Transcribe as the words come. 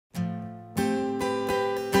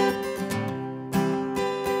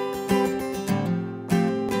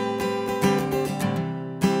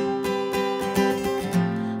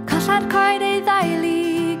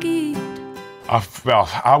Well,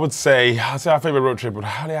 I'd say our favourite road trip would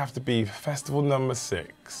probably have to be festival number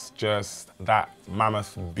 6. Just that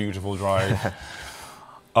mammoth, beautiful drive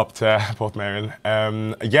up to Portmeirion.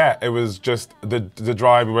 Yeah, it was just the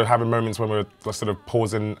drive. We were having moments when we were sort of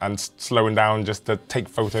pausing and slowing down just to take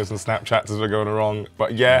photos and Snapchats as we're going along.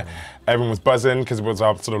 But yeah, everyone was buzzing because it was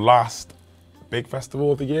our sort of last big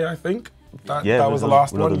festival of the year, I think. That was the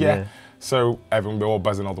last one, yeah. So everyone, we were all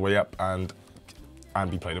buzzing all the way up, and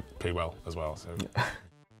we played it pretty well as well. So.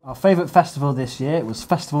 Our favourite festival this year was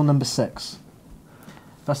festival number 6.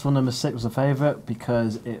 Festival number 6 was a favourite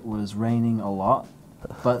because it was raining a lot.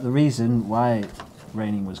 But the reason why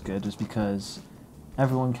raining was good was because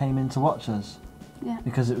everyone came in to watch us. Yeah.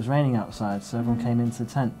 Because it was raining outside, so everyone came into the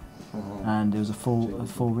tent, and it was a full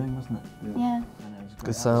room, wasn't it? Yeah.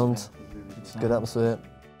 Good sound, good atmosphere.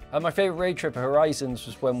 My favourite road trip at Horizons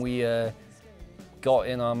was when we got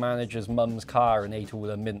in our manager's mum's car and ate all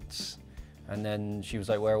the mints, and then she was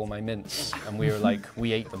like, "Where are all my mints?" And we were like,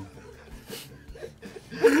 "We ate them."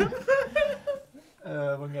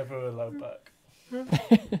 We'll never allow back.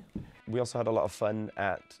 We also had a lot of fun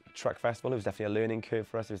at Truck Festival. It was definitely a learning curve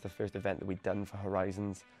for us. It was the first event that we'd done for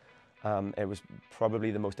Horizons. It was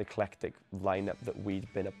probably the most eclectic lineup that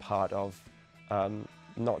we'd been a part of,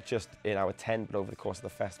 not just in our tent, but over the course of the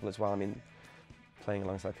festival as well. I mean, playing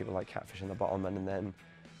alongside people like Catfish and the Bottlemen, and then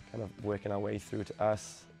kind of working our way through to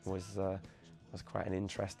us was quite an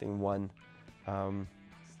interesting one. And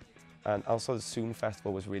also the Soon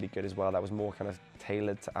Festival was really good as well. That was more kind of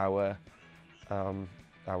tailored to our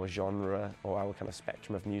genre or our kind of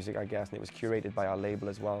spectrum of music, I guess, and it was curated by our label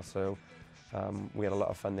as well. So we had a lot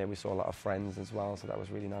of fun there. We saw a lot of friends as well, so that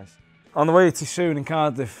was really nice. On the way to Soon in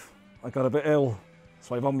Cardiff, I got a bit ill,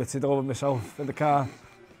 so I vomited over myself in the car.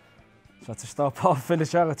 So I had to stop off in the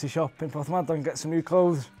charity shop in Portmeirion and get some new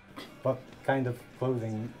clothes. What kind of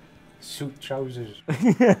clothing? Suit trousers?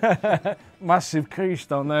 Massive crease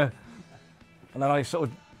down there. And then I sort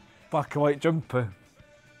of black and white jumper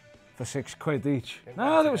for £6 each.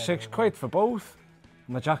 No, there was £6 for both.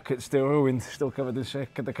 My jacket's still ruined, still covered in shit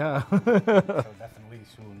in the car. So definitely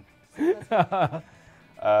Soon.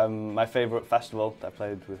 My favourite festival that I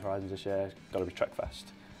played with Horizons this year has got to be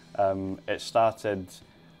Truckfest. It started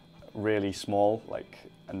really small,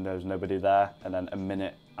 and there was nobody there, and then a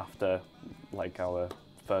minute after our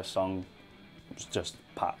first song was just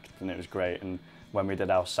packed, and it was great. And when we did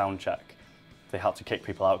our sound check, they had to kick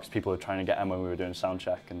people out because people were trying to get in when we were doing sound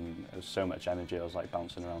check, and there was so much energy. I was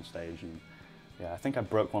bouncing around stage, and yeah, I think I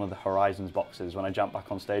broke one of the Horizons boxes when I jumped back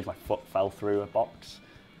on stage. My foot fell through a box.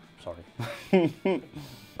 Sorry.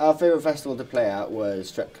 Our favourite festival to play at was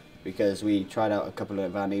Truck, because we tried out a couple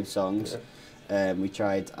of our new songs. We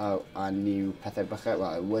tried out our new Pethau Bychain,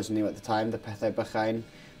 well, it was new at the time, the Pethau Bychain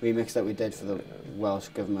remix that we did for the Welsh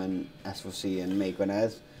Government, SFC and Mae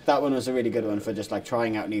Gorwelion. That one was a really good one for just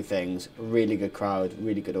trying out new things, really good crowd,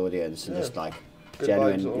 really good audience, and just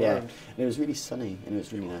genuine, yeah. And it was really sunny, and it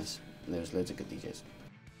was really nice, and there was loads of good DJs.